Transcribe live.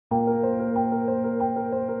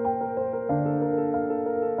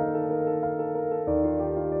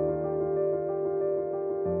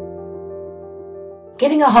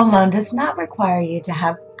Getting a home loan does not require you to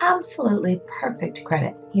have absolutely perfect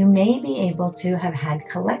credit. You may be able to have had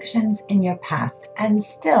collections in your past and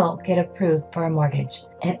still get approved for a mortgage.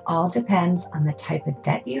 It all depends on the type of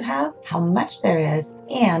debt you have, how much there is,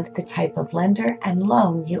 and the type of lender and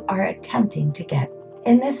loan you are attempting to get.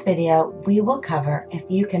 In this video, we will cover if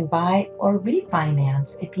you can buy or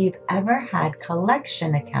refinance if you've ever had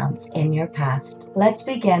collection accounts in your past. Let's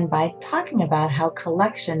begin by talking about how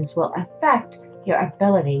collections will affect your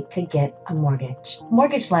ability to get a mortgage.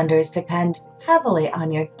 Mortgage lenders depend heavily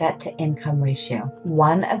on your debt-to-income ratio.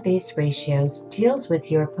 One of these ratios deals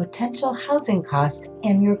with your potential housing cost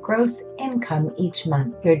and your gross income each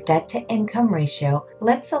month. Your debt-to-income ratio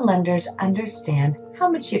lets the lenders understand how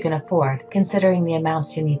much you can afford, considering the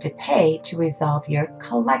amounts you need to pay to resolve your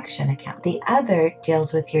collection account. The other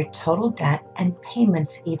deals with your total debt and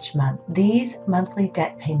payments each month. These monthly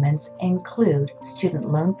debt payments include student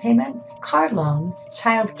loan payments, car loans,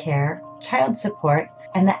 child care, child support,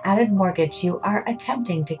 and the added mortgage you are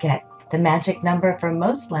attempting to get. The magic number for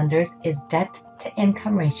most lenders is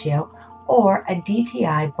debt-to-income ratio, or a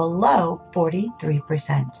DTI below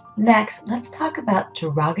 43%. Next, let's talk about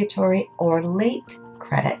derogatory or late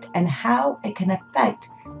credit and how it can affect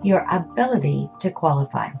your ability to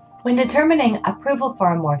qualify. When determining approval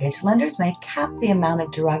for a mortgage, lenders may cap the amount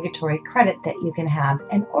of derogatory credit that you can have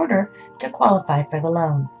in order to qualify for the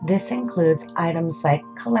loan. This includes items like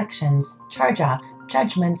collections, charge-offs,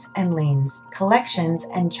 judgments, and liens. Collections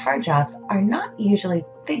and charge-offs are not usually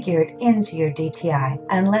figured into your DTI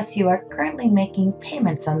unless you are currently making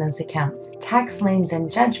payments on those accounts. Tax liens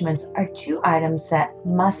and judgments are two items that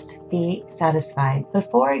must be satisfied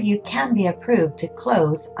before you can be approved to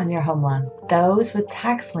close on your home loan. Those with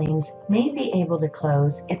tax liens may be able to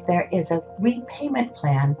close if there is a repayment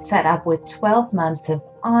plan set up with 12 months of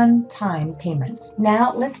on-time payments.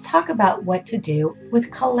 Now let's talk about what to do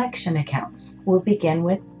with collection accounts. We'll begin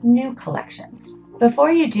with new collections.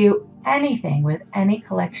 Before you do anything with any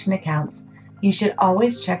collection accounts, you should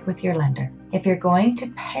always check with your lender. If you're going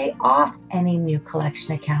to pay off any new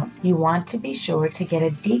collection accounts, you want to be sure to get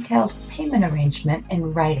a detailed payment arrangement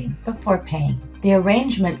in writing before paying. The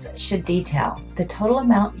arrangements should detail the total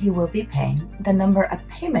amount you will be paying, the number of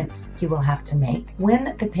payments you will have to make,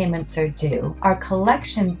 when the payments are due, are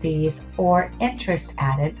collection fees or interest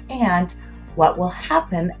added, and what will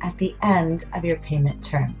happen at the end of your payment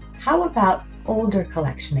term. How about older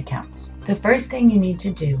collection accounts? The first thing you need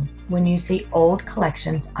to do when you see old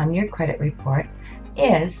collections on your credit report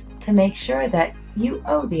is to make sure that you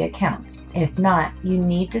owe the account. If not, you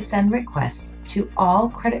need to send requests to all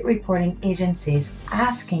credit reporting agencies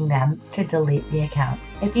asking them to delete the account.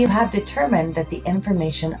 If you have determined that the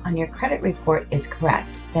information on your credit report is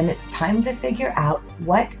correct, then it's time to figure out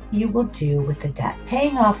what you will do with the debt.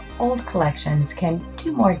 Paying off old collections can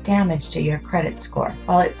do more damage to your credit score.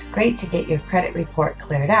 While it's great to get your credit report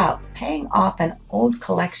cleared out, paying off an old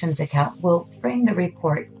collections account will bring the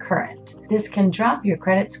report current. This can drop your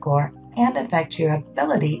credit score and affect your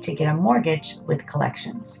ability to get a mortgage with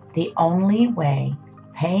collections. The only way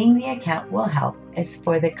paying the account will help is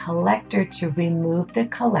for the collector to remove the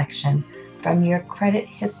collection from your credit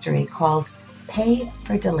history, called pay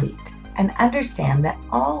for delete. And understand that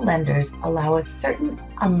all lenders allow a certain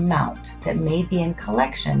amount that may be in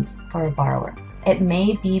collections for a borrower. It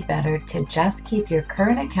may be better to just keep your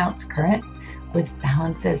current accounts current with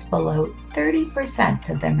balances below 30%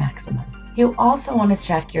 of their maximum. You also want to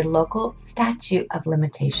check your local statute of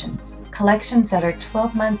limitations. Collections that are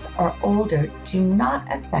 12 months or older do not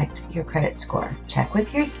affect your credit score. Check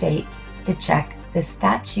with your state to check the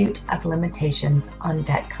statute of limitations on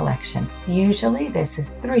debt collection. Usually this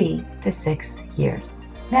is 3 to 6 years.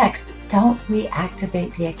 Next, don't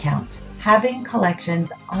reactivate the account. Having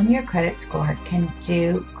collections on your credit score can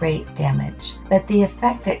do great damage, but the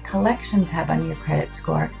effect that collections have on your credit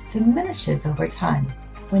score diminishes over time.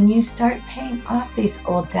 When you start paying off these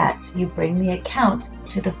old debts, you bring the account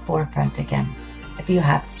to the forefront again. If you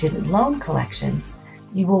have student loan collections,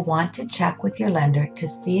 you will want to check with your lender to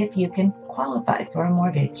see if you can qualify for a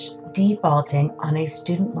mortgage. Defaulting on a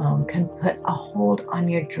student loan can put a hold on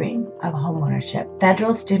your dream of homeownership.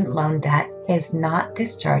 Federal student loan debt is not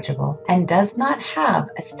dischargeable and does not have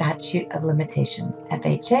a statute of limitations.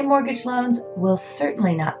 FHA mortgage loans will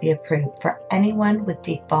certainly not be approved for anyone with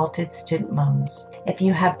defaulted student loans. If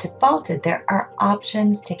you have defaulted, there are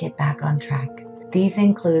options to get back on track. These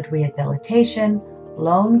include rehabilitation,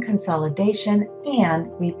 loan consolidation, and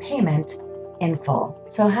repayment in full.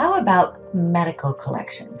 So how about medical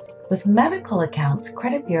collections? With medical accounts,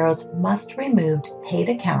 credit bureaus must remove paid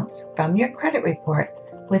accounts from your credit report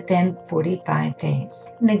within 45 days.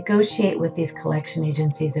 Negotiate with these collection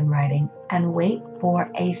agencies in writing and wait for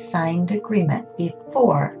a signed agreement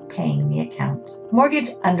before paying the account. Mortgage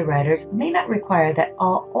underwriters may not require that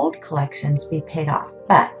all old collections be paid off,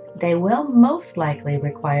 but they will most likely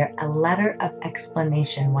require a letter of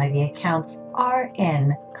explanation why the accounts are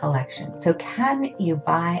in collection. So can you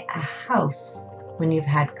buy a house when you've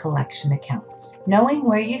had collection accounts? Knowing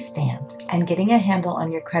where you stand and getting a handle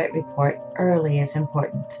on your credit report early is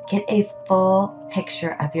important. Get a full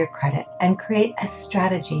picture of your credit and create a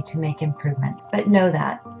strategy to make improvements. But know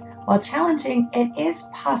that while challenging, it is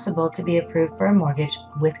possible to be approved for a mortgage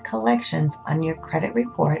with collections on your credit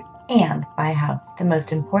report and buy a house. The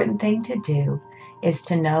most important thing to do is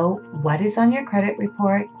to know what is on your credit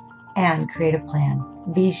report and create a plan.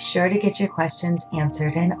 Be sure to get your questions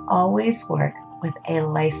answered and always work with a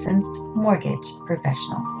licensed mortgage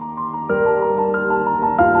professional.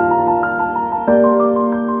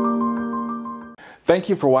 Thank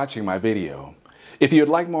you for watching my video. If you'd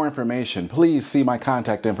like more information, please see my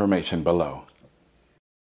contact information below.